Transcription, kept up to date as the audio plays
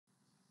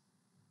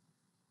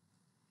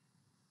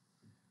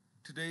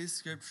Today's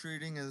scripture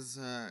reading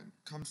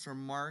comes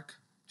from Mark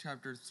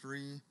chapter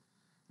 3,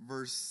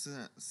 verse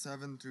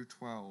 7 through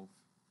 12.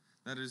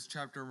 That is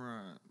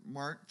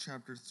Mark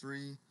chapter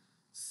 3,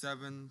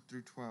 7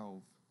 through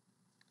 12.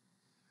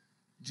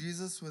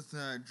 Jesus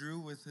withdrew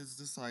with his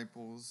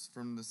disciples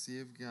from the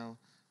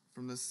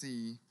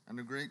sea, and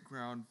a great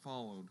crowd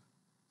followed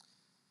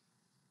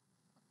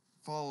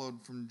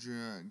from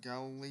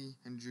Galilee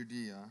and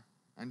Judea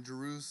and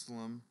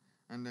Jerusalem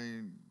and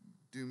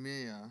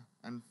Idumea,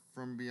 and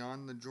from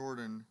beyond the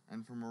Jordan,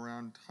 and from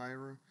around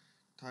Tyre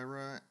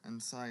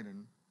and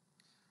Sidon.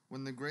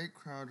 When the great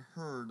crowd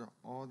heard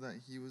all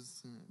that he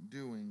was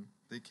doing,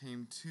 they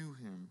came to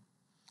him.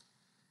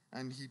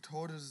 And he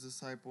told his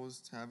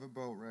disciples to have a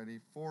boat ready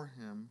for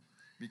him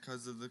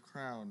because of the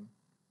crowd,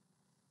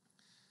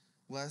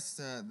 lest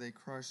they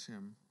crush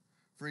him.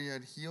 For he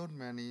had healed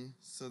many,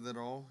 so that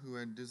all who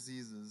had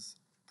diseases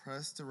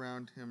pressed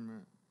around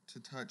him to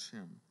touch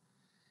him.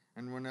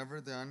 And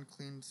whenever the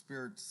unclean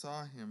spirits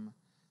saw him,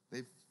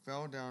 they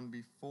fell down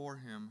before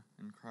him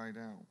and cried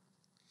out,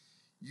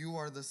 "You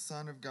are the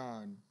Son of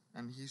God."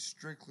 And he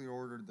strictly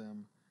ordered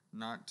them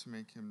not to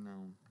make him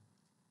known.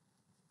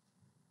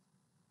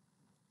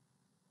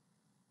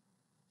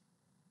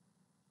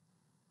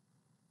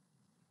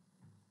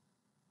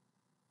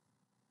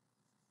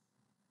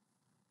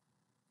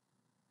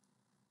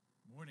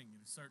 Morning.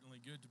 It is certainly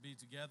good to be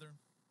together,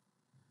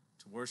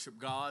 to worship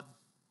God.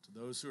 To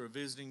those who are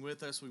visiting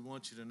with us, we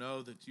want you to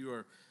know that you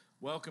are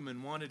welcome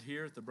and wanted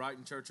here at the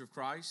Brighton Church of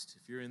Christ.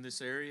 If you're in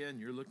this area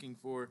and you're looking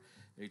for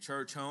a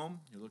church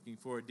home, you're looking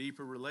for a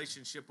deeper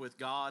relationship with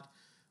God,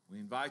 we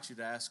invite you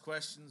to ask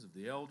questions of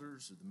the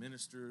elders or the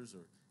ministers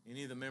or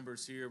any of the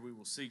members here. We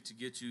will seek to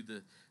get you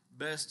the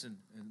best and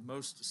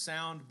most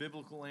sound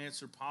biblical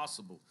answer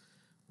possible.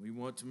 We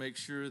want to make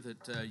sure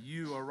that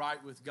you are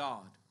right with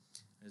God,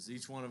 as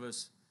each one of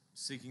us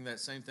seeking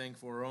that same thing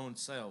for our own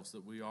selves,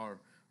 that we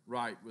are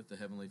right with the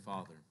Heavenly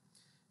Father.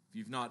 If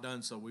you've not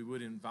done so, we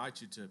would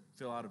invite you to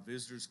fill out a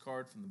visitor's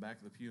card from the back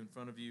of the pew in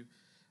front of you.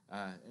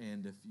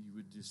 And if you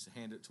would just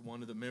hand it to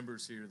one of the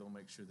members here, they'll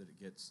make sure that it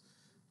gets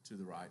to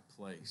the right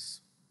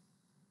place.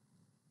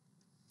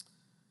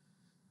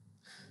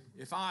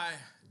 If I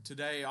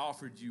today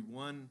offered you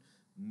 $1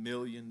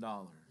 million,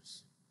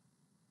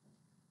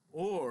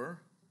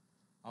 or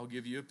I'll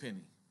give you a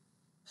penny,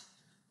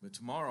 but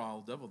tomorrow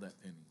I'll double that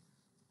penny.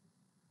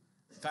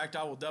 In fact,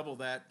 I will double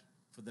that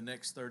for the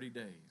next 30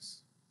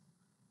 days.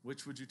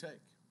 Which would you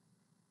take?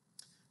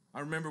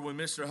 I remember when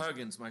Mr.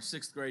 Huggins, my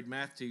 6th grade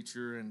math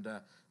teacher and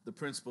the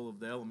principal of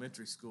the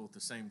elementary school at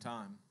the same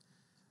time,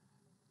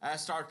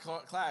 asked our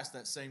class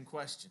that same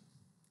question.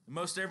 And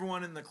most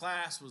everyone in the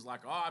class was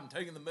like, "Oh, I'm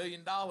taking the $1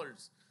 million. I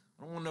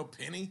don't want no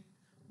penny.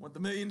 I want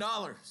the $1 million."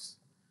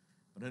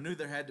 But I knew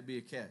there had to be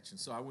a catch, and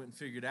so I went and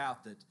figured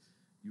out that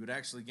you would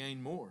actually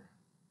gain more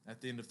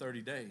at the end of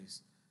 30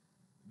 days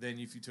than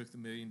if you took the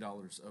 $1 million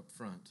up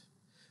front.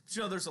 But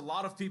you know, there's a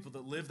lot of people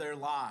that live their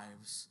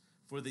lives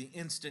for the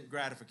instant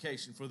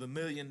gratification, for the $1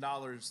 million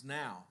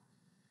now,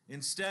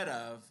 instead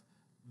of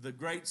the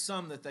great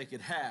sum that they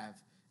could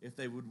have if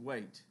they would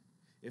wait,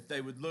 if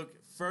they would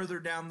look further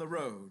down the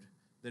road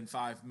than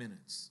 5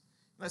 minutes.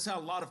 That's how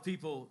a lot of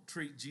people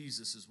treat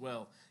Jesus as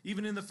well.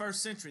 Even in the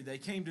first century, they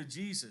came to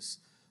Jesus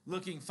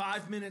looking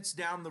 5 minutes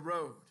down the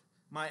road.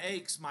 My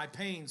aches, my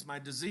pains, my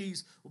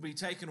disease will be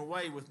taken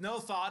away, with no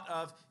thought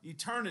of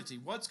eternity.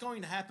 What's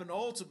going to happen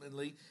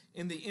ultimately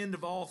in the end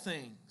of all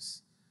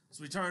things? As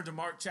we turn to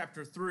Mark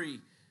chapter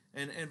 3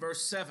 and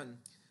verse 7,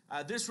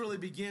 this really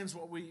begins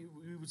what we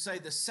would say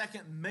the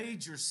second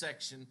major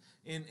section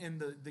in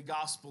the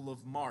Gospel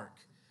of Mark.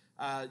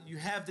 You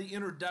have the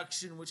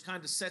introduction, which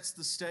kind of sets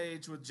the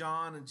stage with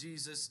John and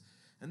Jesus.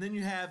 And then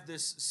you have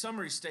this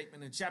summary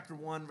statement in chapter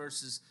 1,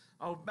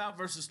 about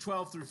verses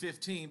 12 through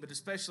 15, but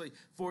especially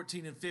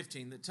 14 and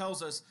 15, that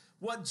tells us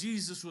what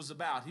Jesus was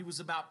about. He was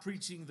about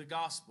preaching the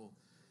gospel.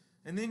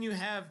 And then you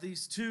have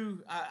these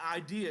two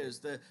ideas,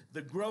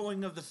 the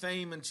growing of the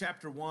fame in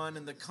chapter 1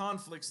 and the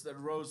conflicts that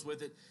arose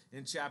with it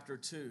in chapter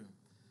 2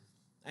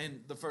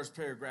 and the first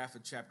paragraph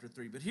of chapter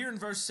 3. But here in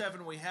verse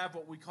 7, we have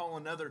what we call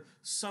another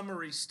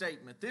summary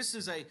statement. This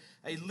is a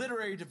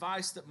literary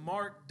device that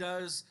Mark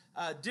does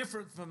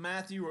different from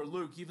Matthew or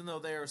Luke, even though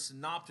they are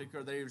synoptic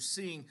or they are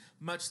seeing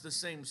much the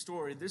same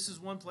story. This is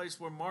one place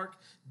where Mark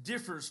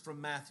differs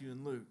from Matthew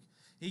and Luke.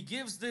 He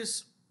gives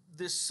this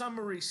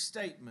summary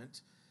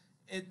statement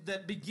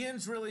that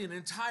begins really an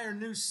entire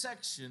new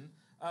section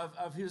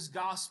of his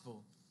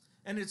gospel.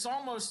 And it's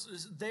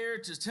almost there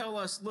to tell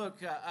us, look,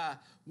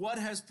 what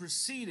has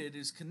preceded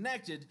is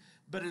connected,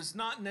 but is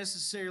not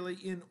necessarily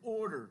in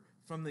order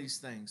from these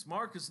things.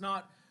 Mark is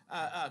not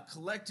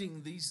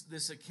collecting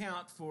this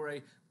account for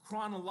a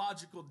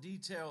chronological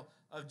detail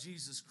of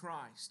Jesus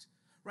Christ.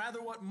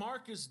 Rather, what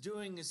Mark is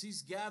doing is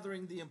he's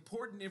gathering the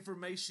important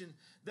information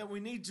that we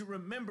need to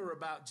remember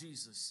about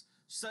Jesus,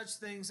 such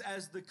things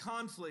as the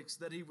conflicts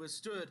that he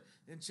withstood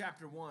in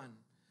chapter 1.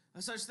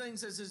 Such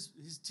things as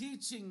his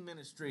teaching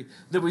ministry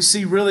that we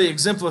see really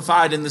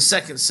exemplified in the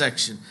second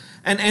section,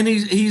 And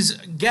he's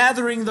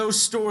gathering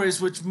those stories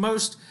which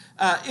most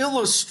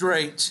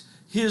illustrate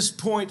his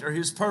point or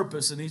his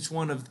purpose in each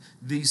one of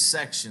these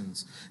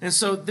sections. And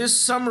so this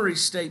summary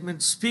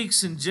statement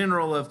speaks in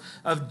general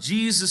of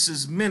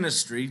Jesus'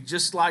 ministry,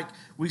 just like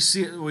we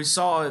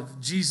saw of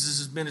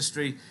Jesus'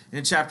 ministry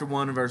in chapter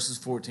 1, verses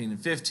 14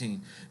 and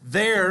 15.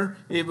 There,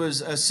 it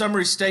was a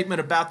summary statement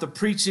about the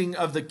preaching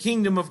of the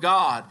kingdom of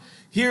God.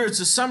 Here,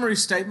 it's a summary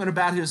statement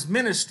about his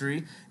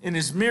ministry and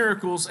his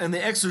miracles and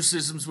the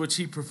exorcisms which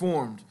he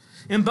performed.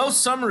 In both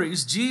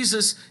summaries,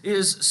 Jesus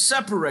is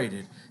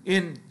separated.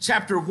 In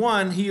chapter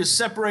 1, he is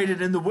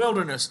separated in the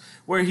wilderness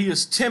where he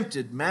is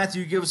tempted.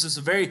 Matthew gives us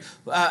a very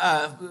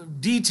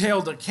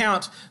detailed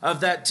account of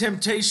that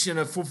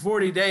temptation for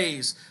 40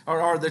 days,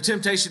 or the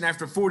temptation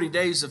after 40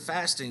 days of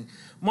fasting.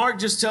 Mark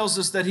just tells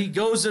us that he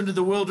goes into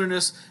the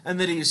wilderness and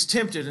that he is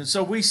tempted. And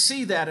so we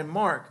see that in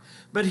Mark.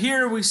 But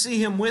here we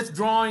see him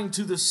withdrawing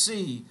to the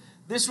sea.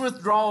 This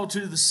withdrawal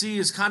to the sea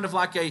is kind of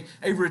like a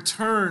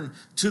return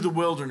to the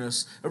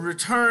wilderness, a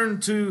return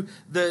to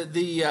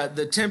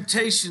the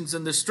temptations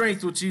and the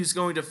strength which he's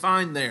going to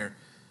find there.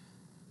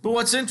 But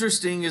what's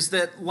interesting is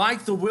that,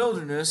 like the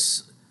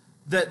wilderness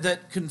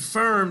that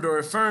confirmed or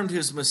affirmed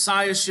his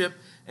messiahship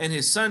and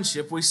his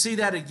sonship, we see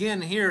that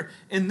again here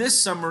in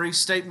this summary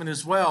statement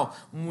as well,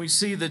 when we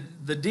see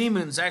the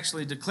demons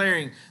actually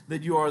declaring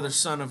that you are the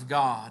Son of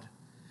God.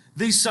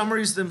 These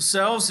summaries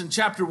themselves in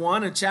chapter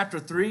 1 and chapter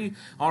 3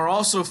 are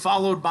also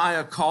followed by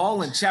a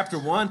call. In chapter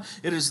 1,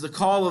 it is the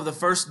call of the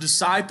first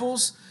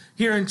disciples.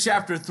 Here in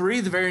chapter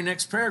 3, the very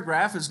next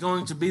paragraph is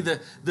going to be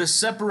the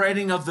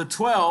separating of the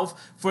 12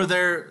 for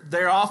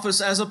their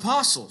office as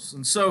apostles.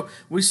 And so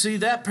we see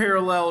that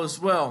parallel as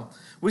well.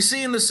 We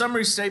see in the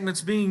summary statements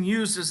being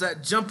used as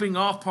that jumping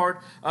off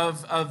part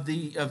of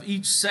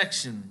each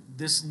section,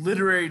 this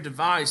literary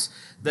device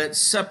that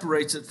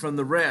separates it from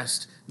the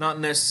rest, not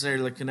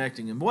necessarily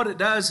connecting. And what it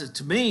does,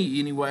 to me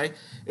anyway,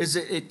 is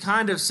it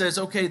kind of says,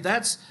 okay,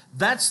 that's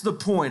the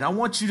point. I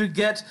want you to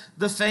get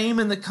the fame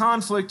and the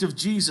conflict of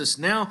Jesus.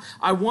 Now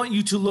I want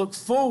you to look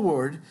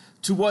forward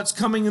to what's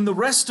coming in the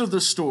rest of the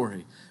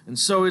story. And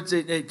so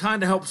it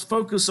kind of helps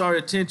focus our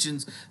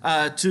attentions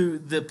to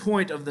the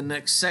point of the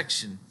next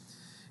section.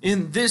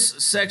 In this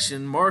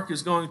section, Mark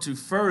is going to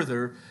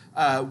further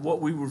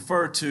what we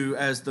refer to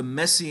as the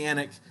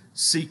messianic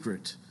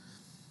secret.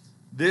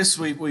 This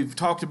we've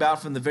talked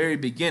about from the very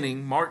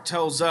beginning. Mark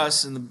tells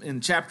us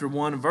in chapter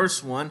 1,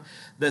 verse 1,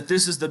 that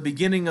this is the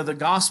beginning of the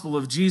gospel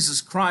of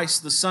Jesus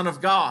Christ, the Son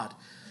of God.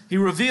 He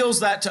reveals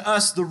that to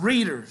us, the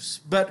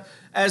readers. But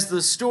as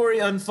the story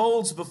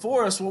unfolds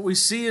before us, what we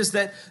see is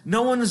that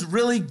no one is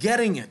really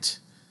getting it.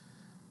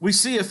 We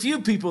see a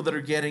few people that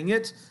are getting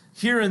it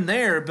here and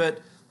there,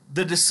 but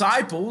the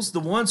disciples, the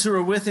ones who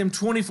are with him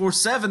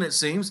 24/7, it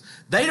seems,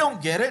 they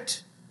don't get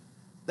it.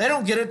 They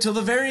don't get it till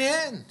the very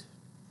end.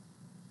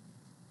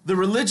 The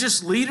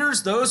religious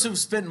leaders, those who've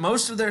spent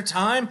most of their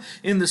time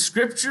in the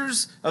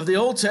scriptures of the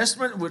Old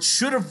Testament, which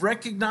should have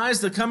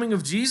recognized the coming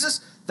of Jesus,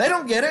 they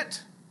don't get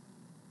it.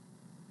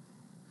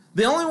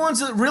 The only ones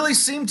that really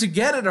seem to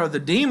get it are the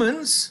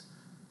demons,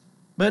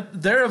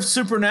 but they're of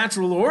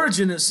supernatural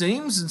origin, it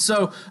seems, and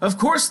so, of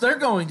course, they're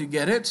going to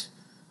get it.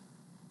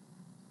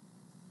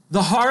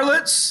 The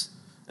harlots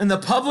and the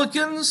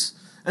publicans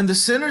and the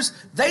sinners,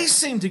 they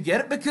seem to get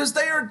it because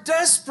they are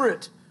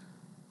desperate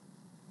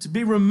to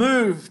be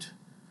removed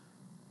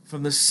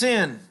from the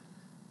sin,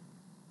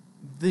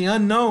 the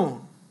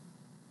unknown.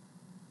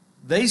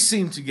 They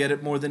seem to get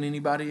it more than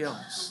anybody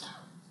else.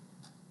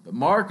 But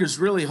Mark is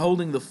really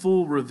holding the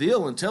full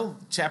reveal until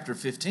chapter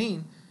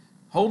 15,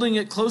 holding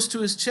it close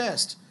to his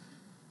chest.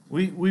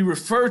 We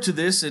refer to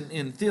this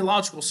in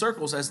theological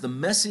circles as the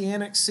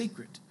messianic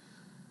secret.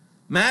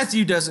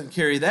 Matthew doesn't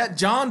carry that.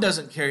 John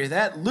doesn't carry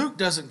that. Luke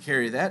doesn't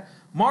carry that.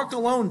 Mark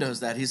alone does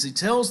that as he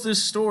tells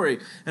this story.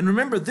 And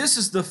remember, this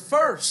is the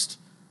first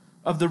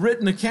of the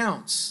written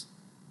accounts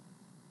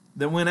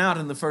that went out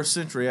in the first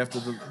century after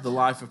the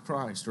life of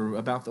Christ, or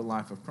about the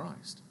life of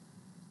Christ.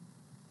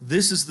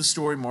 This is the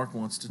story Mark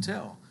wants to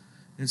tell.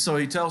 And so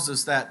he tells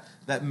us that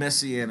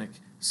messianic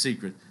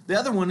secret. The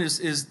other one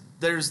is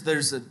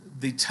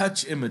the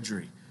touch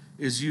imagery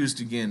is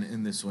used again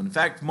in this one. In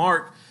fact,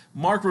 Mark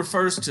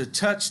refers to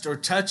touched or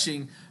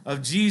touching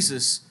of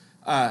Jesus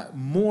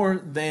more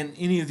than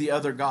any of the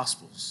other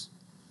Gospels.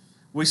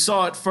 We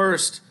saw it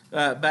first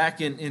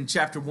back in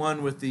chapter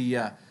 1 with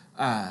the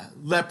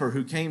leper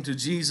who came to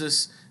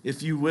Jesus,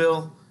 if you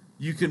will,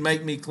 you can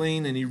make me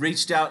clean. And he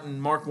reached out in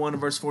Mark 1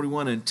 verse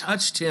 41 and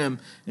touched him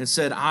and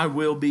said, I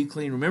will be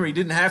clean. Remember, he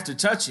didn't have to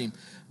touch him,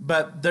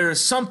 but there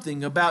is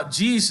something about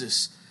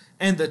Jesus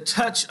and the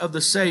touch of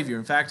the Savior.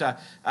 In fact,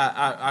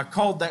 I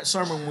called that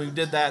sermon when we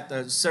did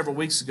that several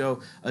weeks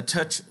ago,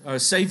 a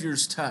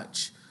Savior's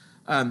touch.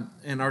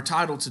 And our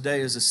title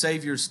today is A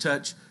Savior's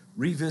Touch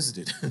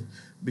Revisited,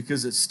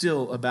 because it's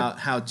still about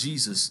how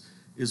Jesus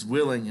is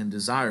willing and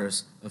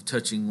desirous of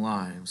touching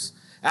lives.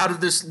 Out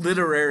of this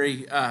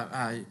literary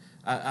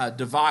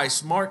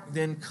device, Mark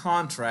then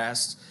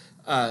contrasts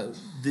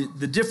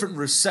the different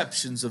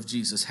receptions of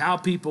Jesus, how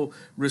people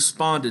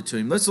responded to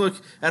him. Let's look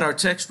at our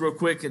text real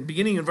quick. And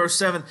beginning in verse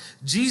 7,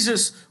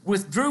 Jesus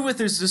withdrew with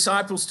his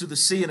disciples to the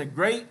sea, and a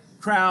great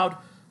crowd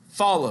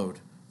followed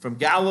from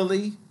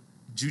Galilee,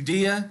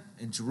 Judea,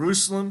 and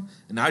Jerusalem,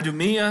 and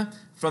Idumea,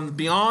 from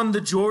beyond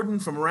the Jordan,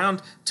 from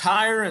around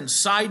Tyre and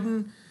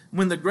Sidon.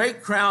 When the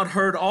great crowd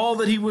heard all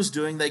that he was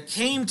doing, they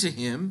came to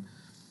him,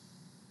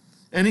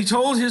 and he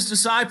told his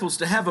disciples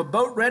to have a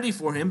boat ready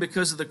for him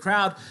because of the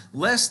crowd,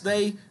 lest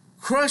they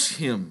crush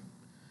him.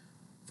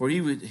 For he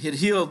had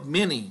healed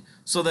many,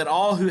 so that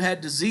all who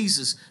had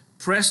diseases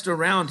pressed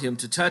around him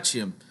to touch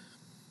him.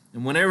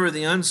 And whenever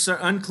the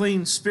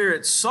unclean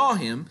spirits saw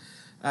him,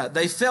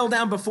 they fell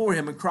down before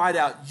him and cried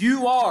out,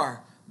 "You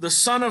are the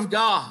Son of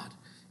God."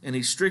 And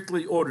he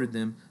strictly ordered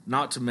them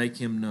not to make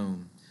him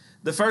known.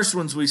 The first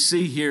ones we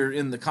see here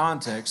in the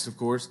context, of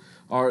course,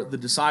 are the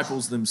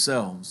disciples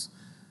themselves.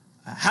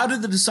 How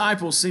did the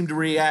disciples seem to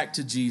react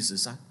to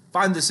Jesus? I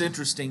find this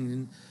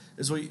interesting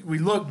as we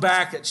look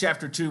back at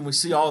chapter 2 and we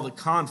see all the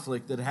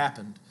conflict that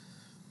happened.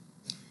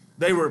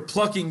 They were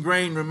plucking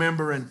grain,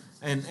 remember,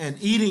 and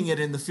eating it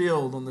in the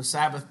field on the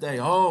Sabbath day.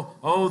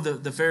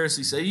 The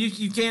Pharisees say,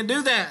 you can't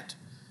do that.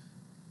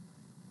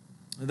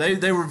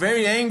 They were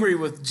very angry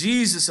with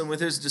Jesus and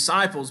with his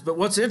disciples. But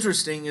what's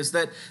interesting is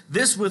that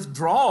this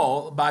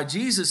withdrawal by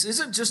Jesus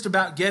isn't just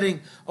about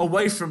getting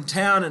away from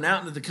town and out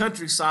into the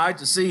countryside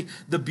to see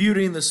the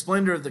beauty and the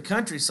splendor of the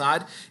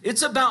countryside.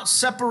 It's about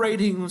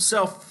separating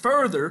himself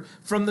further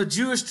from the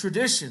Jewish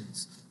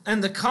traditions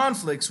and the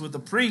conflicts with the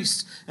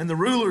priests and the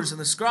rulers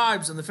and the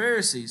scribes and the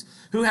Pharisees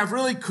who have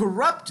really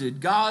corrupted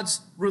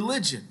God's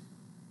religion.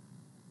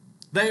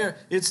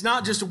 It's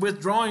not just a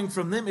withdrawing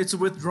from them, it's a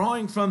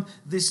withdrawing from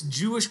this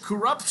Jewish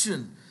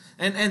corruption.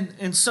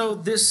 And so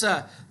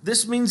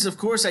this means, of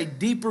course, a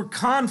deeper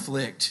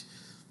conflict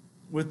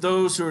with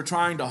those who are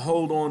trying to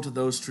hold on to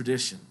those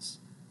traditions.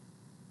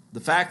 The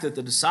fact that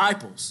the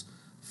disciples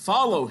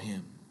follow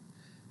him.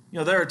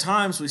 There are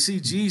times we see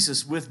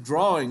Jesus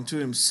withdrawing to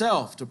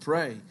himself to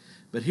pray.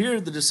 But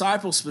here the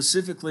disciples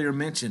specifically are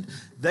mentioned.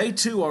 They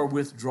too are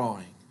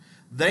withdrawing.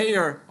 They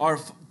are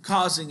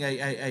causing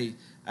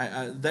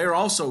they're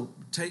also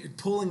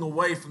pulling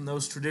away from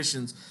those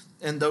traditions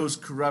and those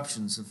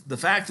corruptions. The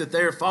fact that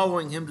they're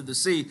following him to the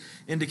sea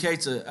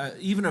indicates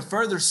even a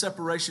further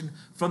separation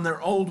from their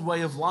old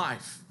way of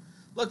life.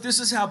 Look, this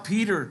is how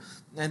Peter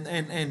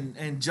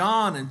and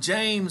John and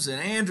James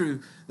and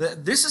Andrew,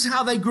 this is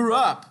how they grew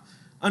up.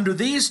 Under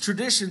these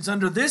traditions,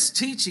 under this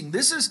teaching,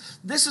 this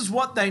is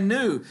what they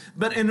knew.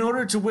 But in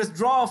order to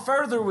withdraw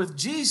further with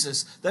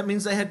Jesus, that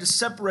means they had to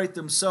separate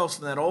themselves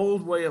from that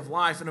old way of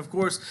life. And of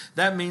course,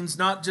 that means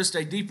not just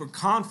a deeper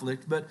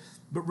conflict, but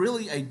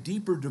really a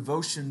deeper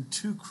devotion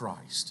to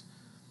Christ.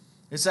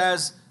 It's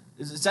as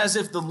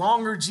if the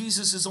longer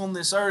Jesus is on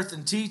this earth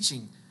and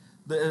teaching,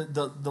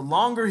 the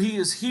longer he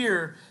is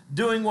here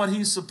doing what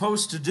he's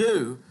supposed to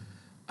do,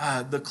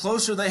 the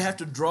closer they have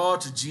to draw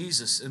to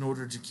Jesus in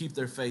order to keep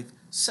their faith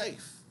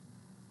safe.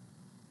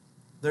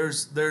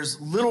 There's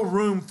little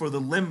room for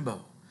the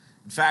limbo.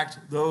 In fact,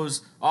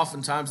 those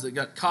oftentimes that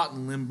got caught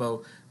in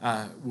limbo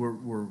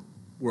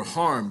were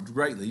harmed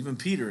greatly. Even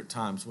Peter at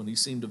times, when he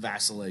seemed to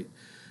vacillate,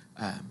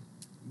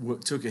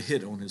 took a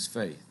hit on his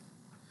faith.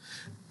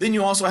 Then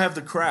you also have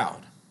the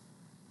crowd.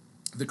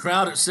 The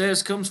crowd, it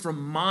says, comes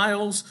from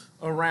miles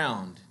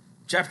around.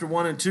 Chapter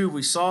 1 and 2,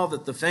 we saw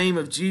that the fame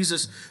of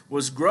Jesus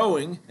was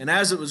growing, and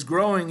as it was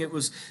growing, it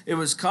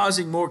was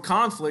causing more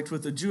conflict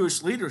with the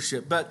Jewish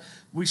leadership. But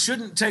we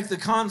shouldn't take the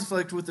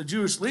conflict with the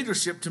Jewish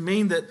leadership to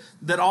mean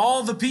that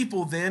all the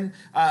people then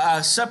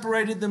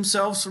separated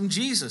themselves from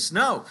Jesus.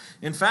 No.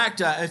 In fact,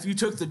 if you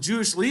took the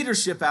Jewish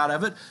leadership out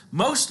of it,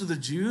 most of the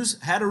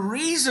Jews had a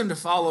reason to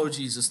follow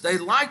Jesus. They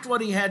liked what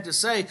he had to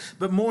say,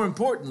 but more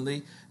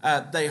importantly,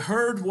 they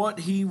heard what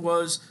he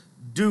was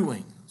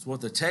doing. That's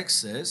what the text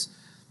says.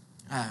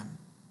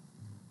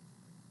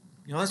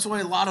 That's the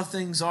way a lot of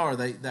things are.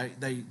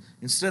 They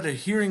instead of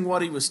hearing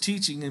what he was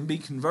teaching and be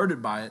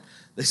converted by it,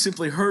 they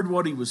simply heard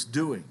what he was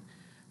doing.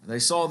 They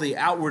saw the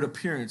outward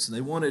appearance and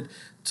they wanted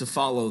to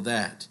follow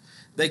that.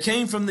 They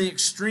came from the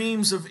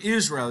extremes of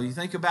Israel. You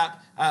think about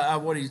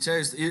what he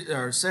says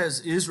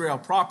Israel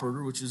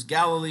proper, which is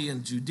Galilee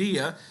and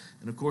Judea,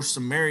 and of course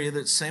Samaria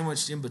that's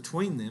sandwiched in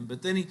between them.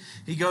 But then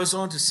he goes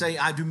on to say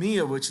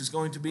Idumea, which is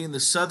going to be in the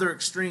southern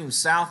extreme,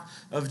 south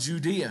of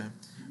Judea.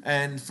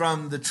 And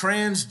from the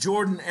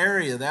Transjordan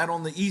area, that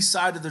on the east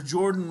side of the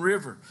Jordan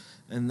River.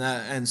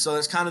 And so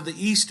that's kind of the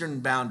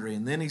eastern boundary.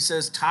 And then he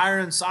says Tyre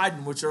and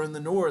Sidon, which are in the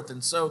north.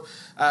 And so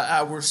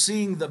we're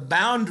seeing the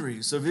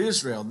boundaries of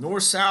Israel,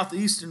 north, south,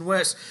 east, and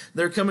west.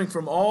 They're coming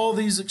from all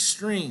these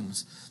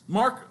extremes.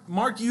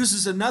 Mark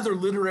uses another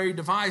literary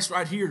device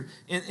right here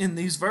in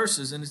these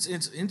verses. And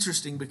it's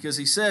interesting because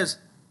he says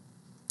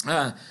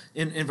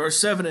in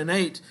verse 7 and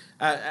 8,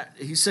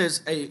 he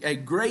says, a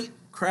great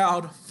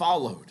crowd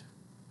followed.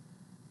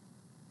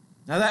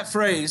 Now that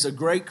phrase, a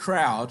great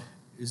crowd,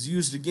 is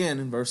used again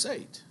in verse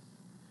 8.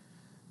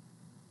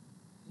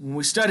 When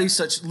we study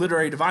such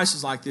literary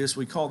devices like this,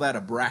 we call that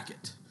a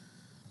bracket.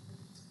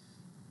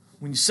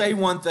 when you say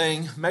one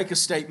thing, make a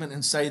statement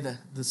and say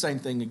the same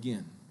thing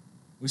again.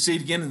 We see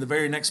it again in the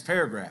very next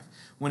paragraph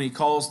when he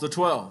calls the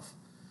 12.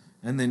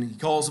 And then he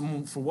calls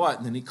them for what?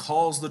 And then he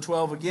calls the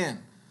 12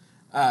 again.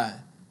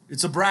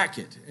 It's a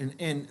bracket.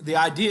 And the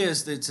idea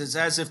is that it's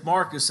as if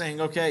Mark is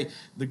saying, okay,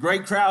 the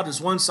great crowd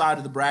is one side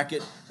of the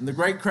bracket, and the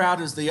great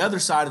crowd is the other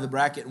side of the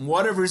bracket, and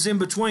whatever is in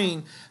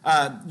between,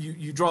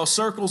 you draw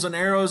circles and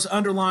arrows,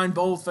 underline,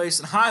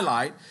 boldface, and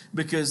highlight,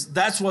 because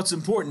that's what's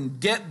important.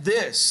 Get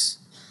this.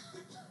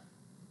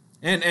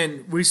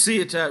 And we see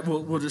it,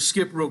 we'll just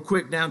skip real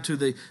quick down to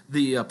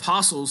the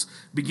apostles,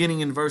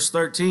 beginning in verse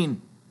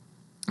 13.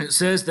 It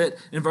says that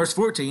in verse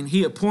 14,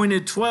 he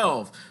appointed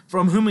 12,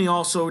 from whom he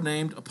also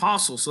named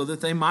apostles, so that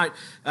they might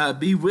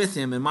be with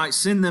him and might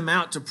send them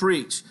out to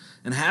preach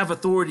and have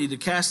authority to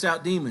cast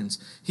out demons.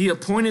 He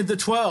appointed the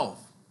 12.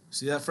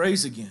 See that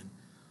phrase again.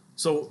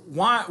 So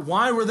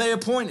why were they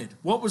appointed?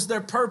 What was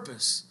their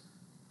purpose?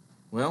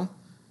 Well,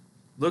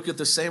 look at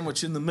the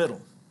sandwich in the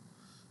middle.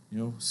 You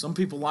know, some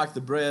people like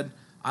the bread.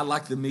 I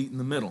like the meat in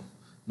the middle.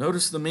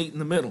 Notice the meat in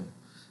the middle.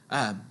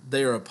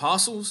 They are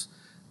apostles.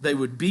 They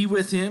would be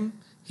with him.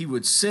 He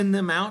would send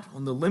them out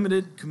on the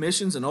limited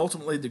commissions and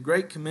ultimately the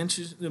great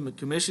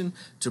commission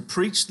to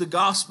preach the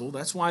gospel.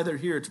 That's why they're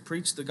here, to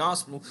preach the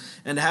gospel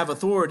and to have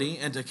authority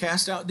and to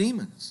cast out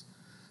demons.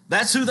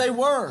 That's who they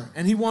were.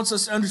 And he wants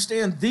us to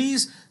understand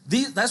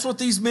that's what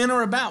these men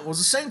are about. Well,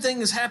 the same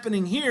thing is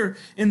happening here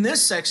in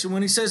this section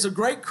when he says a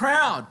great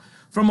crowd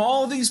from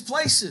all these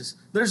places.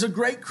 There's a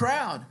great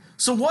crowd.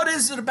 So what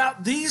is it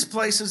about these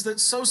places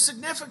that's so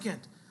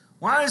significant?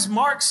 Why is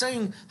Mark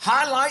saying,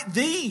 highlight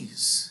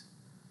these?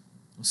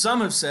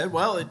 Some have said,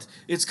 well,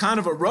 it's kind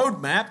of a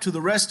roadmap to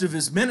the rest of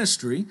his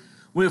ministry.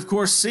 We, of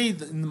course, see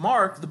that in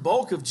Mark, the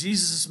bulk of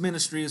Jesus'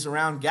 ministry is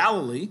around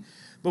Galilee,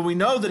 but we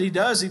know that he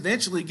does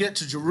eventually get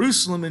to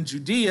Jerusalem and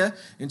Judea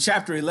in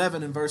chapter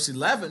 11 and verse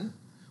 11.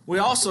 We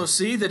also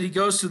see that he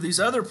goes to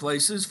these other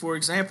places. For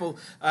example,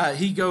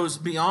 he goes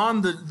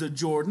beyond the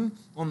Jordan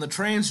on the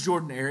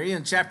Transjordan area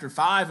in chapter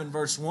 5 and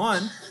verse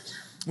 1.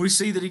 We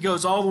see that he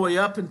goes all the way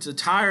up into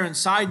Tyre and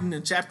Sidon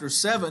in chapter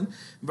 7,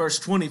 verse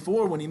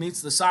 24, when he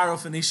meets the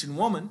Syrophoenician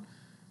woman.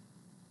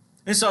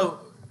 And so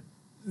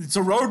it's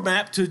a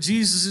roadmap to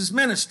Jesus'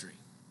 ministry.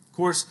 Of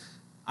course,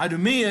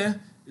 Idumea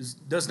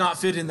does not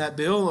fit in that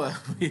bill.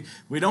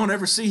 We don't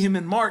ever see him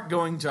in Mark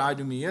going to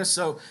Idumea,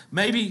 so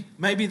maybe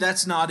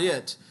that's not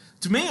it.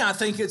 To me, I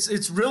think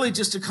it's really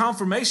just a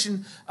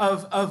confirmation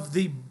of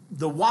the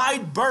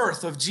wide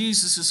berth of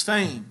Jesus'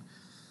 fame.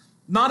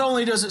 Not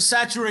only does it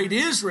saturate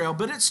Israel,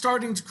 but it's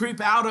starting to creep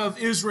out of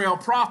Israel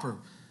proper,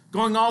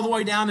 going all the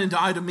way down into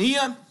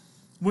Idumea,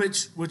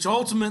 which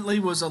ultimately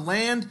was a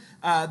land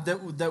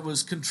that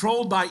was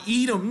controlled by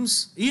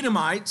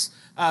Edomites,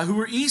 who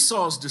were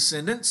Esau's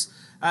descendants.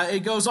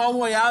 It goes all the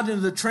way out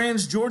into the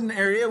Transjordan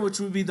area,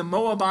 which would be the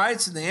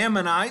Moabites and the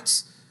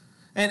Ammonites,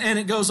 and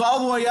it goes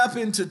all the way up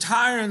into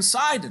Tyre and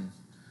Sidon,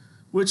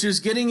 which is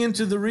getting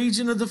into the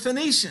region of the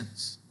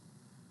Phoenicians.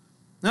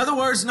 In other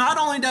words, not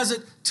only does it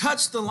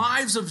touch the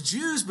lives of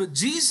Jews, but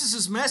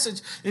Jesus'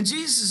 message and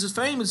Jesus'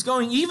 fame is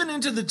going even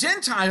into the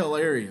Gentile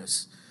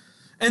areas.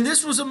 And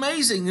this was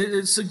amazing.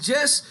 It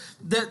suggests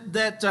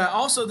that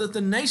also that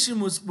the nation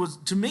was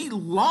to me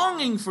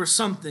longing for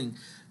something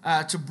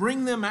to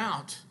bring them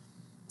out,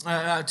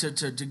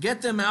 to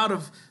get them out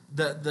of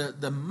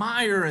the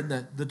mire and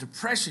the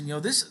depression. You know,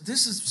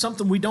 this is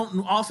something we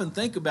don't often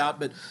think about,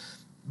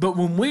 but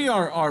when we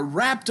are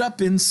wrapped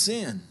up in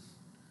sin,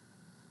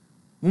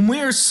 when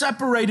we are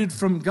separated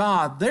from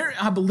God, there,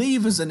 I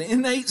believe, is an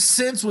innate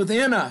sense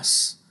within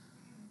us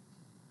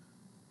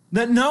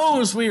that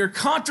knows we are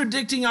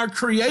contradicting our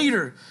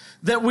Creator,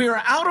 that we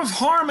are out of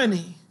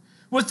harmony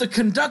with the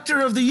conductor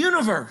of the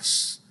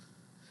universe.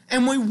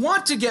 And we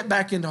want to get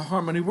back into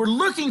harmony. We're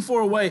looking for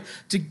a way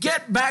to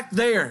get back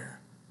there.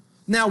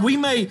 Now, we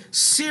may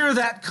sear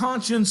that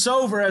conscience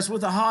over as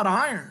with a hot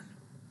iron.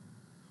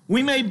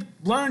 We may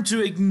learn to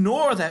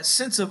ignore that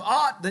sense of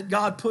ought that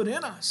God put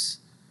in us.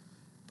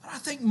 I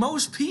think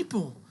most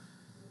people,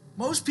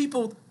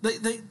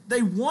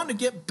 they want to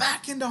get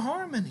back into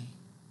harmony.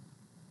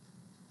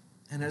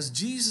 And as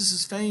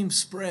Jesus' fame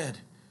spread,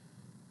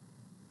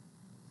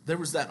 there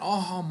was that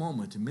aha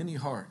moment in many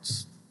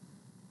hearts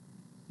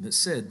that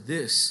said,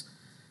 this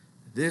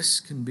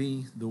can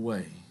be the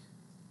way.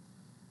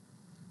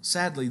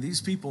 Sadly, these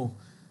people,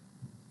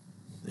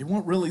 they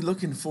weren't really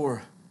looking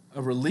for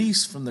a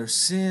release from their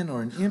sin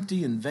or an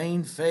empty and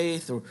vain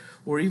faith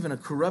or even a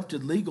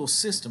corrupted legal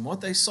system.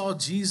 What they saw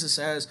Jesus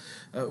as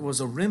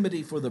was a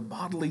remedy for their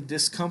bodily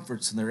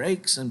discomforts and their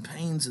aches and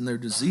pains and their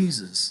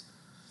diseases.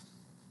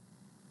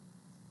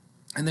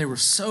 And they were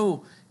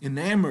so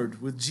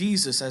enamored with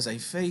Jesus as a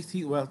faith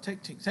healer. Well,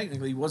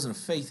 technically he wasn't a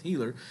faith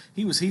healer.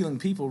 He was healing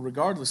people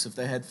regardless if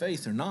they had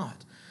faith or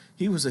not.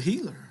 He was a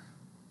healer.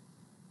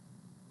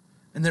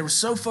 And they were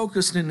so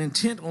focused and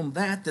intent on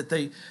that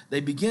they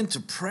began to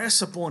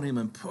press upon him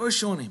and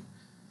push on him.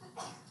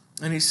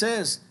 And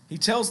he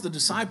tells the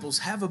disciples,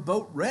 have a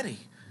boat ready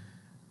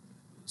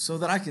so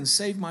that I can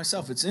save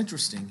myself. It's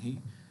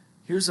interesting.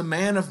 Here's a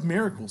man of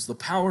miracles, the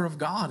power of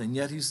God, and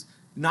yet he's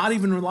not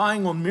even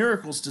relying on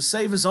miracles to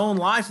save his own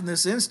life in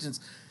this instance.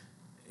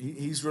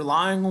 He's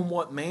relying on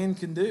what man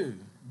can do.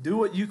 Do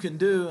what you can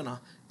do, and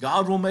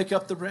God will make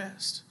up the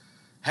rest.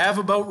 Have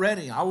a boat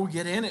ready. I will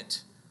get in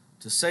it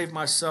to save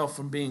myself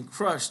from being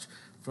crushed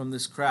from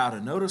this crowd.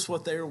 And notice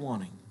what they are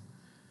wanting.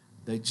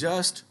 They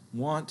just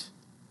want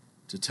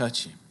to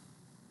touch him.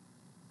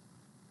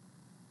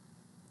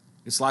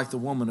 It's like the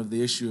woman of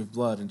the issue of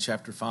blood in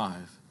chapter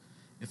 5.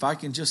 If I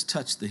can just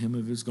touch the hem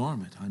of his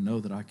garment, I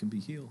know that I can be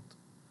healed.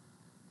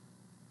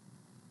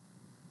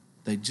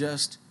 They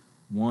just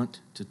want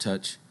to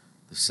touch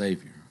the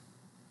Savior.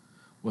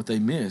 What they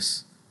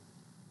miss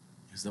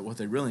is that what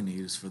they really need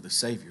is for the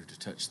Savior to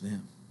touch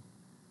them.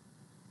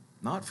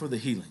 Not for the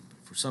healing,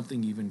 but for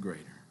something even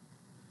greater.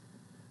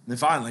 And then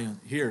finally,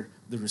 here,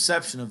 the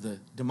reception of the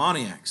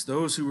demoniacs,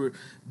 those who were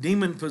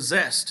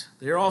demon-possessed,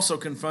 they are also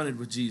confronted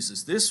with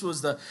Jesus. This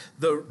was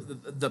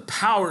the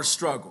power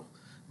struggle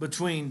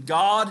between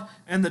God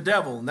and the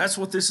devil, and that's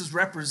what this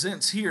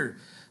represents here.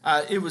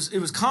 It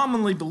was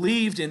commonly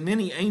believed in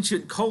many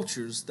ancient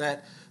cultures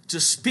that to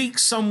speak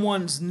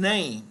someone's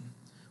name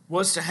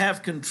was to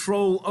have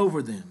control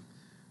over them,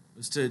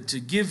 was to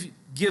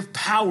give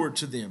power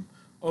to them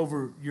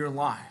over your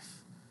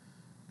life.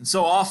 And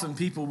so often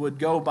people would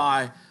go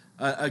by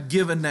a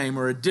given name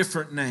or a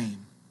different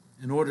name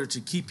in order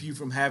to keep you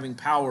from having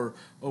power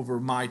over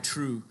my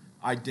true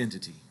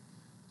identity.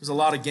 There's a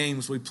lot of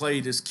games we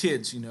played as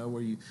kids,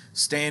 where you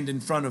stand in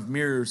front of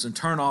mirrors and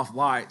turn off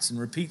lights and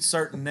repeat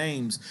certain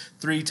names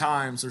 3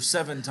 times or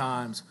 7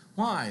 times.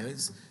 Why?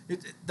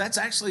 That's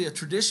actually a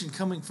tradition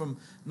coming from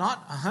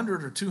not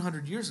 100 or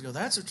 200 years ago.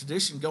 That's a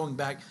tradition going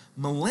back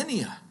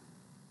millennia.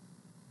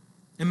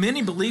 And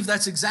many believe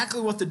that's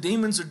exactly what the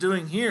demons are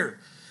doing here.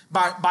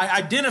 By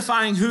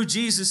identifying who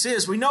Jesus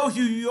is. We know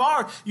who you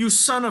are, you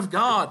Son of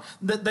God,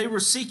 that they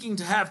were seeking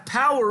to have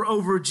power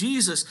over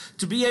Jesus,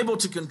 to be able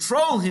to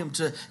control him,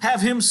 to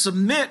have him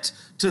submit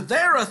to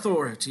their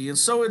authority. And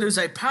so it is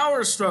a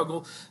power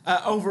struggle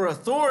over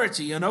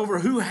authority and over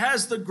who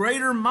has the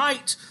greater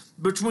might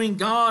between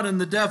God and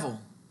the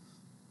devil.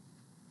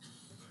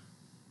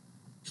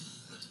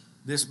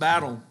 This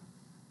battle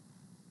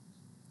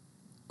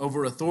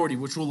over authority,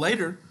 which will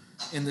later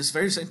in this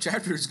very same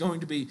chapter is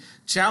going to be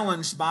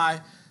challenged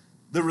by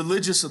the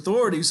religious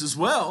authorities as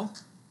well.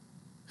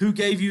 Who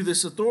gave you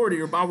this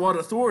authority, or by what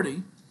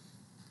authority?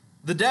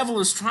 The devil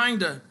is trying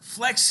to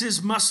flex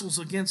his muscles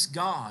against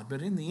God,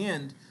 but in the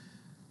end,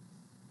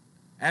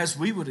 as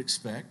we would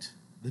expect,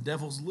 the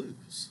devils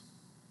lose,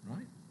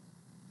 right?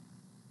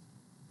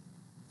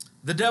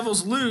 The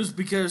devils lose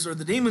or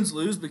the demons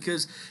lose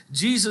because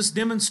Jesus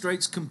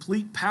demonstrates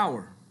complete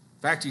power.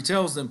 In fact, he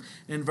tells them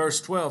in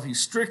verse 12, he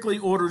strictly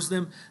orders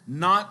them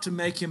not to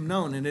make him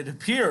known. And it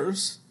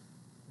appears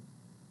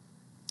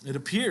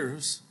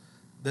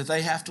that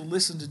they have to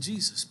listen to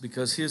Jesus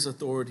because his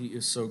authority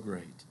is so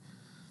great.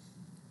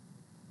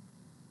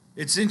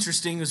 It's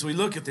interesting as we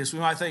look at this, we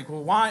might think,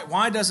 well,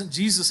 why doesn't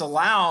Jesus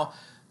allow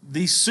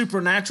these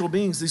supernatural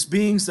beings, these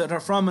beings that are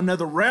from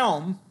another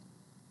realm,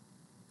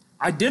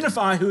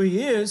 identify who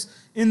he is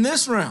in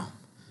this realm?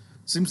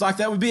 Seems like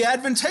that would be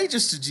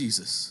advantageous to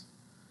Jesus.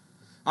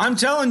 I'm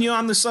telling you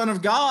I'm the Son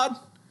of God.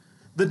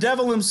 The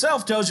devil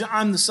himself tells you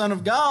I'm the Son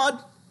of God.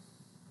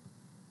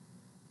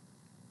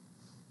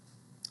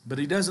 But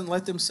he doesn't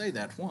let them say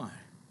that. Why?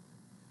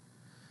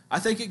 I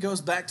think it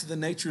goes back to the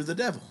nature of the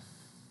devil.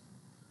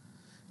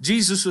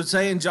 Jesus would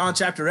say in John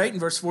chapter 8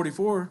 and verse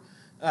 44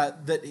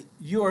 that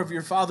you are of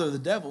your father the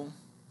devil,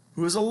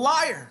 who is a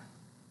liar.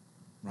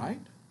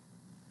 Right?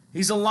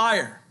 He's a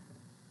liar.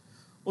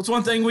 What's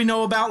one thing we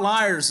know about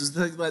liars is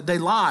that they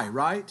lie,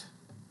 right?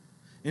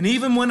 And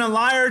even when a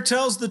liar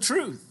tells the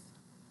truth,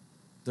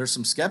 there's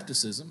some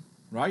skepticism,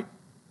 right?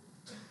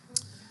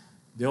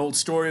 The old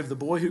story of the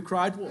boy who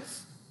cried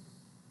wolf.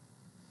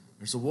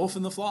 There's a wolf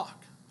in the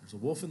flock. There's a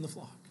wolf in the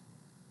flock.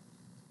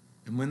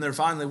 And when there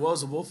finally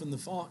was a wolf in the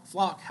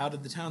flock, how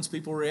did the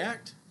townspeople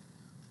react?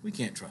 We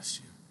can't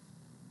trust you.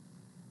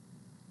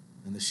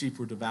 And the sheep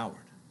were devoured.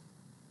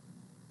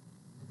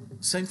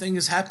 Same thing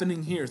is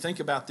happening here. Think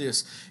about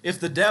this. If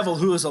the devil,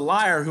 who is a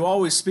liar, who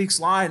always speaks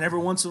lie and every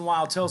once in a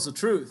while tells the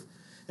truth,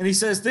 and he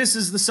says, this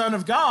is the Son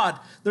of God,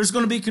 there's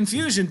going to be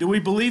confusion. Do we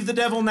believe the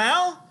devil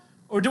now,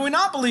 or do we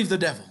not believe the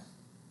devil?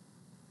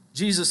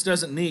 Jesus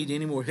doesn't need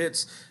any more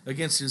hits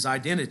against his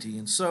identity.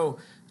 And so,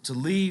 to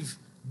leave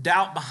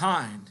doubt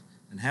behind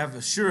and have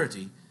a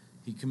surety,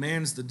 he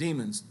commands the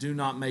demons, do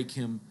not make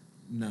him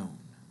known.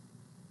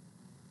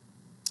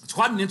 It's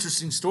quite an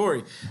interesting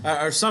story,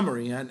 or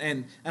summary.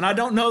 And I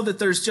don't know that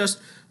there's just,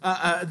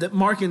 that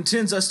Mark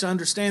intends us to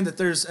understand that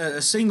there's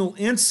a single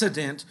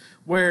incident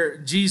where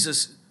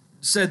Jesus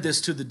said this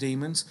to the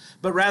demons,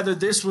 but rather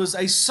this was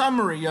a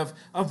summary of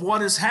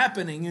what is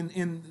happening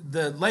in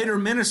the later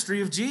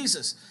ministry of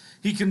Jesus.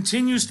 He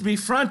continues to be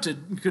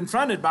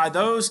confronted by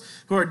those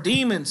who are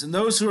demons and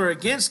those who are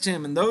against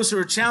him and those who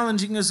are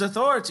challenging his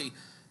authority.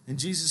 And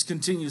Jesus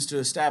continues to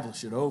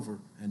establish it over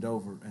and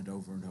over and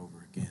over and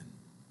over again.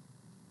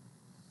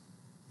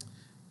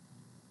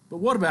 But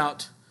what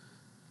about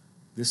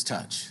this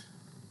touch,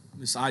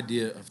 this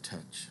idea of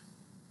touch?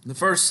 In the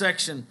first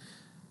section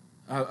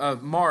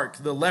of Mark,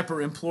 the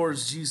leper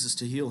implores Jesus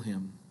to heal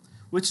him,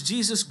 which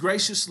Jesus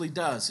graciously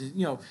does.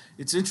 You know,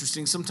 it's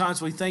interesting.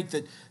 Sometimes we think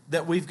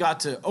that we've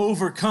got to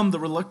overcome the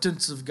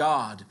reluctance of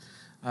God.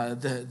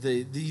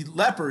 The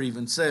leper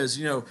even says,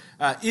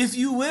 if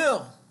you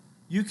will,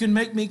 you can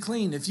make me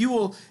clean. If you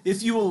will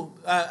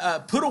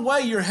put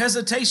away your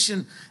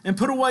hesitation and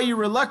put away your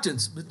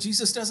reluctance. But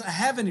Jesus doesn't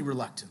have any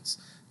reluctance.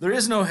 There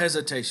is no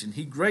hesitation.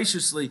 He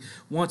graciously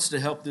wants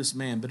to help this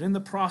man. But in the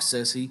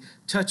process, he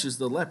touches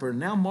the leper.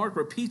 Now Mark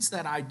repeats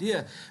that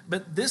idea.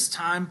 But this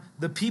time,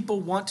 the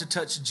people want to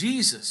touch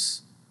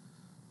Jesus.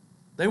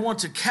 They want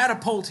to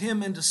catapult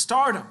him into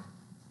stardom.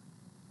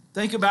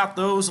 Think about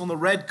those on the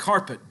red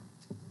carpet.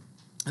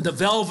 The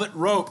velvet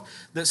rope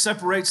that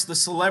separates the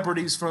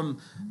celebrities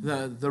from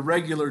the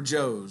regular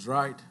Joes,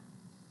 right?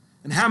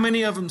 And how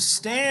many of them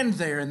stand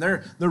there and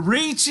they're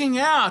reaching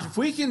out. If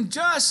we can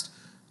just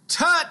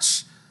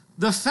touch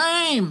the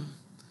fame,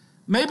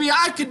 maybe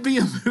I could be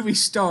a movie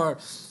star.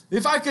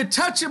 If I could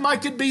touch him, I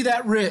could be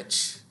that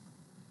rich.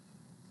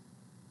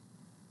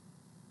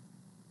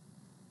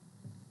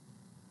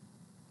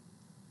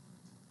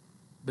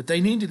 But they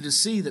needed to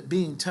see that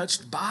being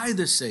touched by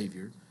the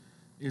Savior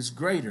is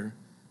greater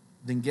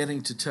than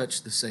getting to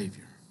touch the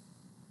Savior.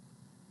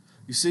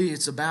 You see,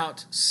 it's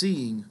about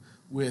seeing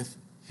with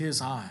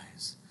his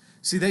eyes.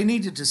 See, they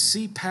needed to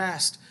see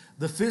past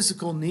the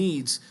physical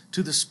needs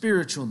to the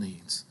spiritual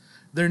needs.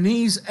 Their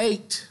knees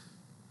ached.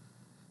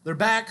 Their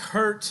back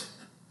hurt.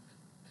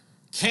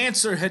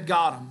 Cancer had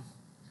got them.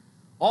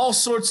 All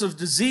sorts of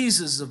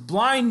diseases of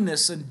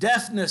blindness and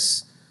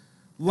deafness,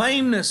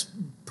 lameness,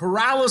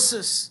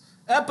 paralysis,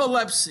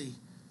 epilepsy,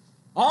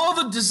 all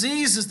the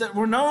diseases that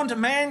were known to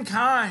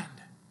mankind.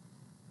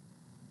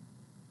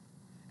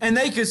 And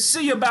they could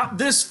see about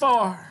this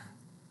far.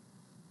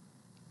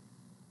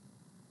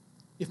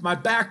 If my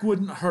back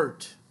wouldn't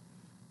hurt,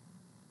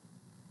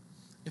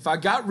 if I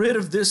got rid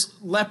of this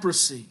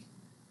leprosy,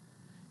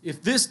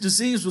 if this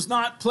disease was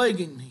not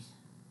plaguing me,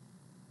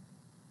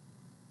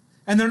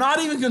 and they're not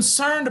even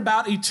concerned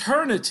about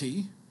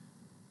eternity.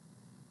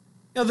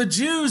 The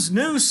Jews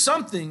knew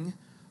something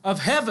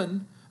of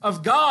heaven,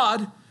 of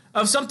God,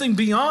 of something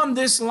beyond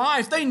this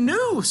life. They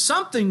knew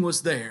something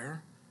was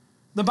there.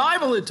 The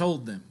Bible had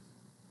told them.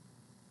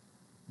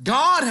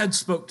 God had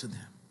spoke to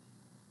them.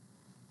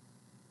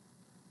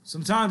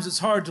 Sometimes it's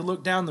hard to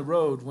look down the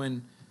road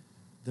when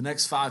the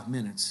next 5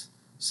 minutes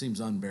seems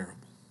unbearable.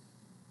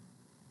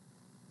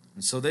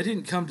 And so they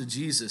didn't come to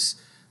Jesus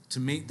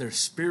to meet their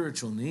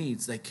spiritual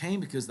needs. They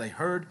came because they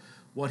heard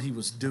what he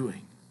was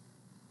doing.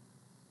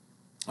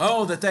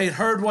 Oh, that they had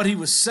heard what he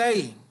was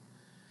saying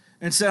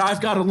and said, I've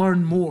got to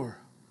learn more.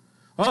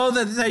 Oh,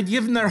 that they'd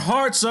given their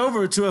hearts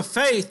over to a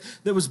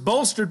faith that was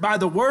bolstered by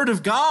the word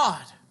of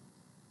God.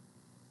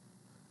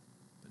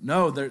 But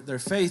no, their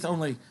faith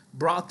only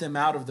brought them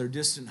out of their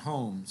distant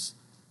homes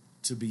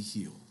to be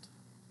healed.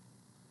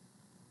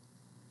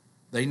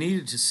 They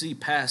needed to see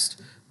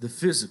past the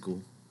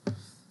physical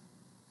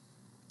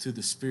to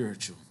the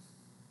spiritual.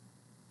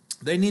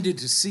 They needed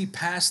to see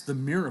past the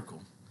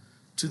miracle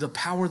to the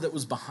power that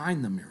was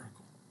behind the miracle.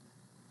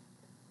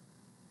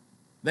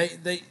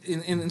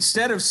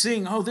 Instead of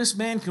seeing, oh, this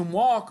man can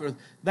walk, or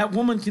that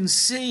woman can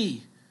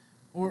see,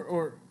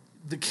 or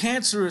the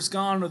cancer is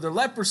gone, or the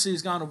leprosy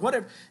is gone, or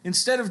whatever,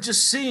 instead of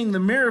just seeing the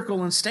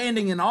miracle and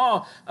standing in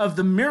awe of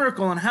the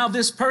miracle and how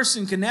this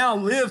person can now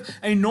live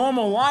a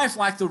normal life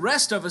like the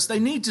rest of us, they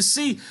need to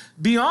see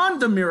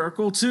beyond the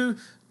miracle to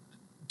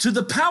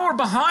the power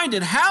behind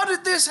it. How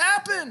did this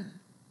happen?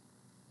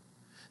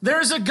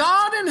 There's a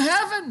God in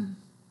heaven.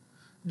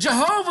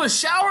 Jehovah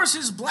showers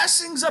his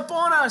blessings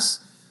upon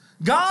us.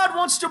 God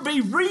wants to be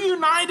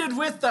reunited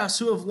with us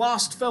who have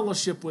lost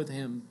fellowship with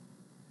him.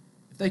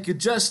 If they could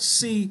just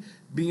see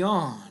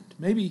beyond.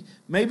 Maybe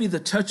the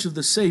touch of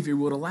the Savior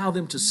would allow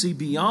them to see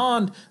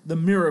beyond the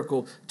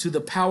miracle to the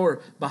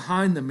power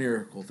behind the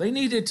miracle. They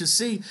needed to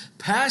see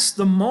past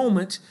the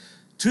moment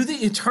to the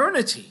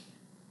eternity.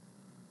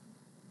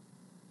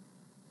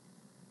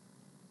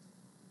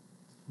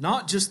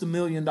 Not just the $1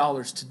 million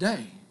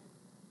today.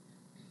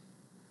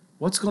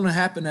 What's going to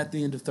happen at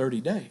the end of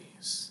 30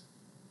 days?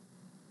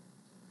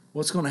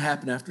 What's going to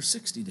happen after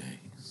 60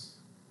 days?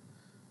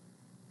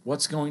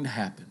 What's going to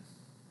happen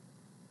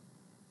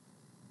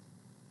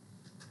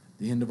at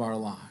the end of our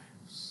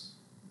lives?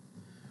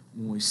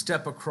 When we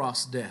step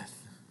across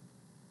death,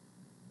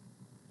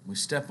 we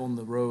step on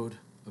the road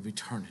of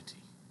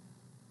eternity.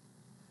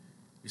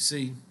 You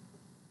see,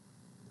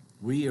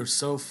 we are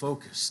so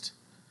focused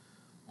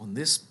on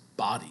this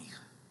body,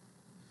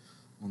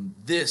 on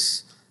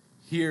this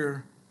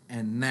here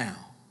and now.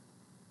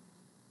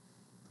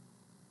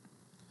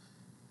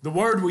 The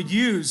word we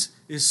use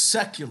is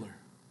secular.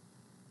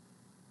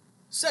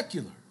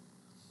 Secular.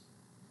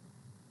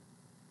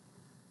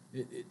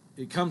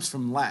 It comes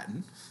from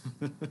Latin.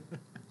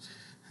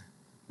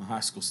 My high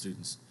school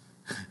students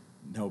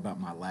know about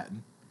my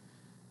Latin.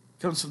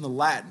 It comes from the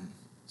Latin,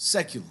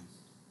 seculum.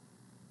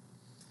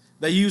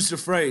 They used a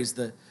phrase,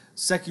 the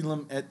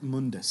seculum et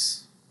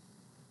mundus,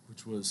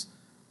 which was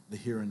the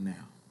here and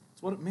now.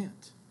 That's what it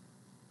meant.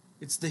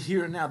 It's the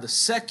here and now. The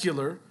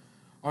secular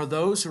are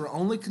those who are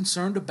only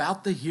concerned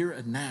about the here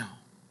and now.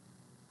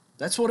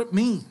 That's what it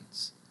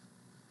means.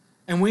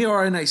 And we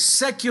are in a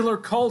secular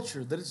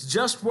culture that is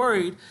just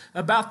worried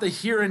about the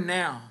here and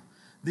now.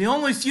 The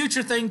only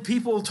future thing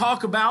people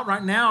talk about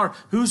right now are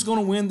who's going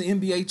to win the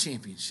NBA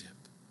championship.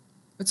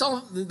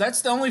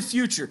 That's the only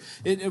future.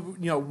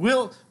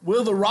 Will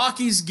the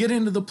Rockies get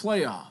into the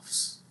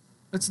playoffs?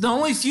 That's the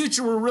only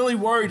future we're really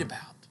worried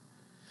about.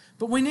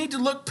 But we need to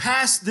look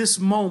past this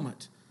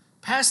moment,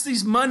 past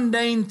these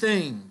mundane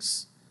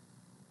things,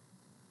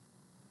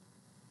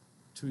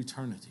 to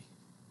eternity.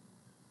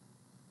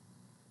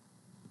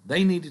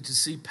 They needed to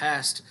see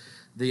past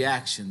the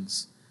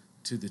actions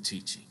to the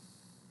teaching.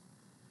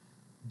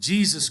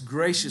 Jesus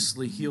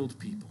graciously healed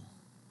people.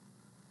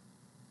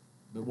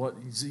 But what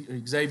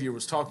Xavier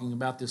was talking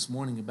about this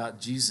morning, about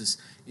Jesus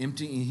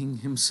emptying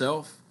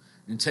himself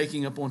and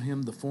taking upon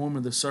him the form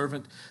of the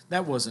servant,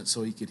 that wasn't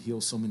so he could heal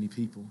so many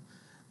people.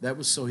 That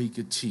was so he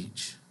could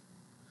teach.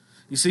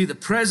 You see, the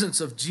presence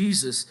of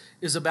Jesus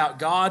is about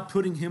God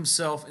putting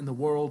himself in the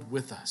world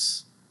with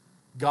us.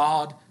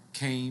 God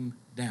came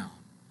down.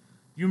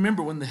 You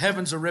remember when the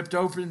heavens are ripped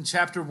open in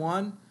chapter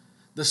 1?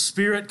 The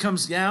Spirit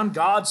comes down.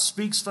 God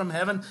speaks from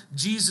heaven.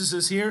 Jesus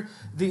is here.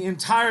 The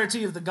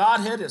entirety of the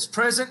Godhead is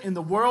present in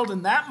the world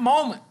in that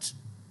moment.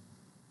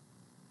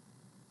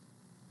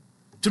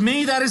 To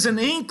me, that is an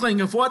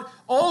inkling of what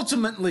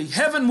ultimately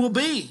heaven will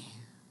be.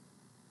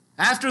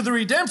 After the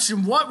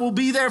redemption, what will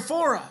be there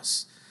for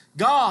us?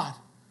 God,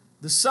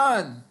 the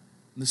Son,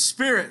 and the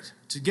Spirit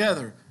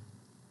together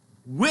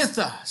with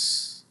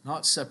us,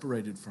 not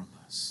separated from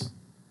us.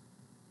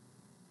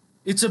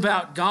 It's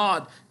about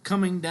God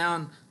coming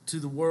down to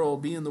the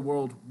world, be in the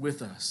world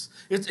with us.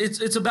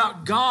 It's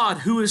about God,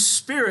 who is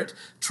Spirit,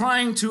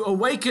 trying to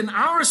awaken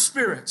our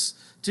spirits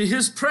to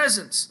his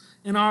presence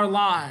in our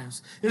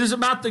lives. It is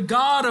about the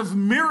God of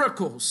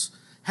miracles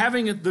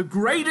having the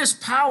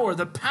greatest power,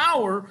 the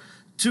power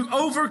to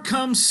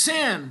overcome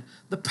sin,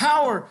 the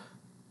power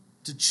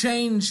to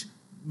change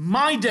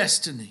my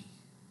destiny.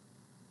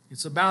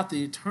 It's about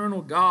the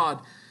eternal God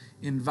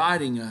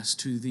inviting us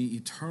to the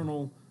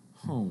eternal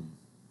home.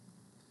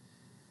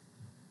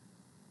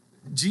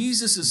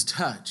 Jesus'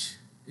 touch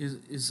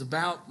is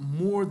about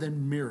more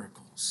than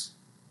miracles.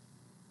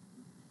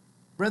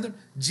 Brethren,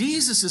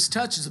 Jesus'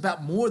 touch is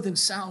about more than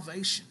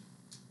salvation.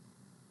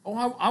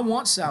 Oh, I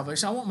want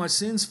salvation. I want my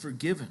sins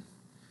forgiven.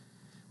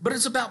 But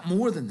it's about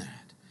more than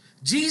that.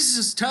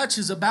 Jesus' touch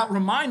is about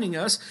reminding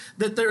us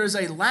that there is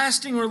a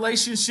lasting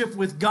relationship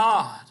with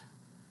God.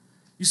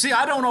 You see,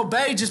 I don't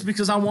obey just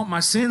because I want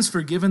my sins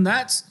forgiven.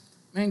 God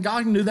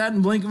can do that in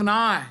the blink of an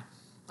eye.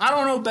 I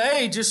don't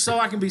obey just so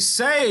I can be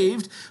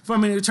saved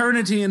from an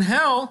eternity in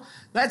hell.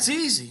 That's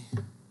easy.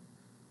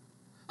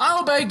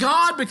 I obey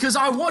God because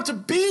I want to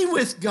be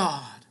with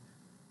God.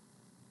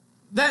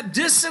 That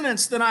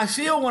dissonance that I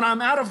feel when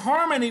I'm out of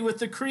harmony with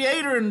the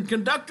creator and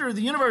conductor of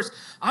the universe,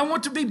 I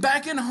want to be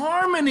back in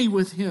harmony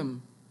with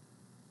him.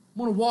 I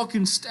want to walk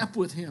in step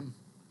with him.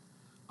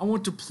 I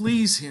want to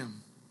please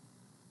him.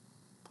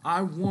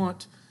 I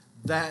want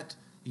that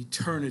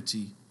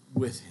eternity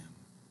with him.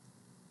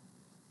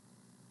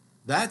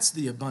 That's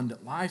the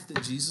abundant life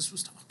that Jesus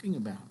was talking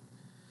about.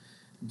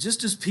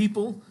 Just as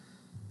people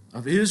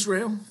of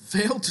Israel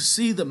failed to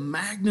see the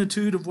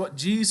magnitude of what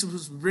Jesus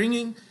was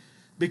bringing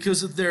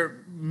because of their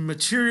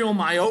material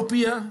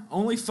myopia,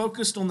 only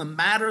focused on the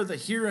matter, the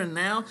here and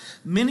now,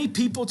 many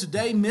people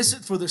today miss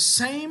it for the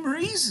same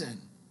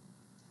reason.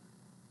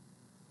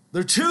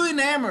 They're too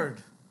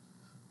enamored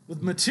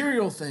with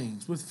material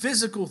things, with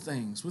physical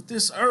things, with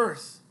this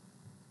earth,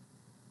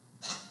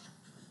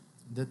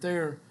 that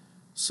they're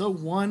so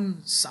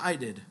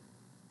one-sided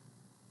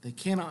they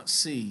cannot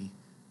see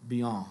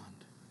beyond.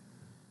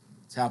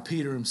 It's how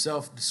Peter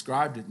himself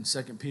described it in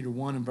 2 Peter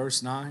 1 and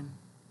verse 9.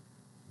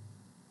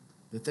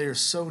 That they are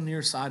so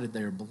nearsighted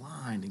they are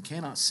blind and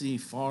cannot see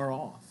far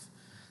off.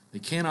 They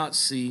cannot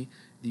see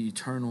the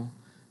eternal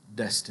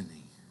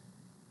destiny.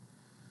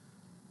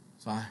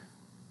 So I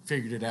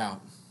figured it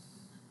out.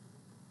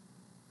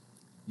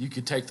 You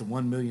could take the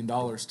 $1 million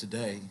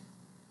today,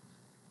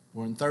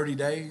 or in 30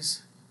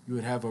 days, you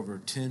would have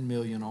over 10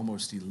 million,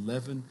 almost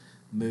 $11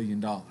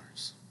 million.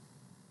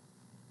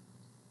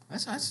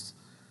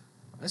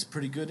 That's a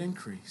pretty good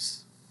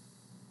increase.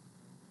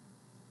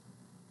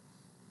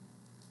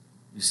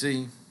 You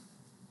see,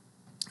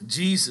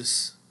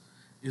 Jesus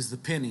is the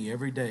penny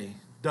every day,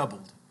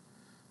 doubled.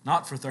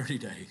 Not for 30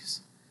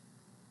 days,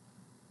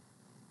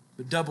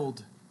 but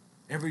doubled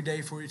every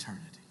day for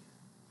eternity.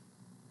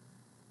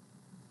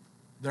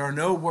 There are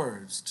no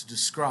words to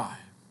describe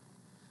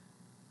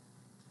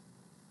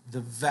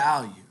the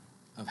value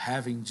of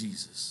having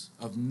Jesus,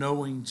 of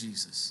knowing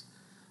Jesus.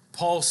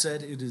 Paul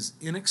said it is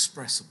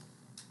inexpressible.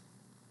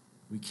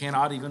 We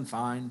cannot even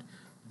find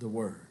the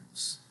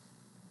words.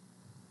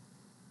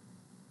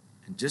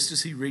 And just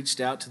as he reached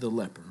out to the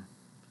leper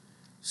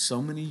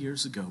so many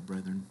years ago,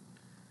 brethren,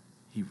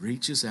 He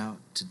reaches out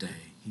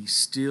today. He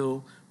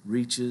still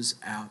reaches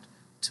out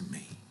to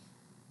me.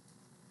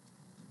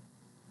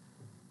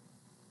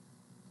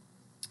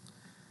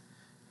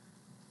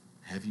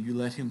 Have you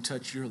let him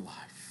touch your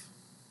life?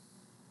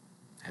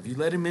 Have you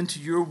let him into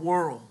your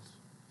world?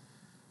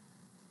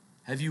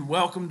 Have you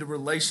welcomed a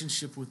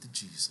relationship with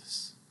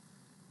Jesus?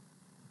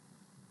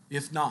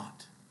 If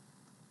not,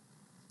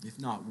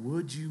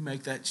 would you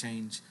make that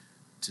change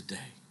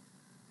today?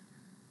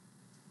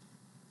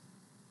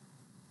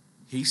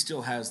 He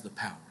still has the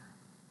power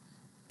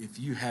if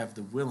you have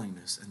the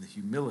willingness and the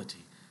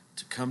humility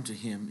to come to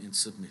him in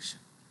submission.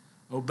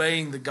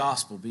 Obeying the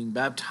gospel, being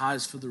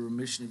baptized for the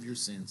remission of your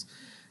sins,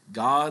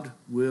 God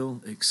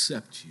will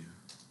accept you.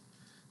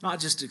 Not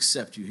just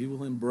accept you, he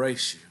will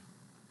embrace you.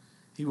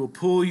 He will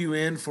pull you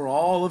in for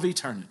all of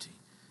eternity.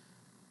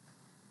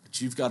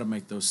 But you've got to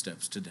make those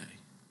steps today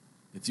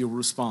if you'll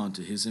respond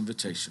to his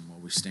invitation while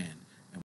we stand.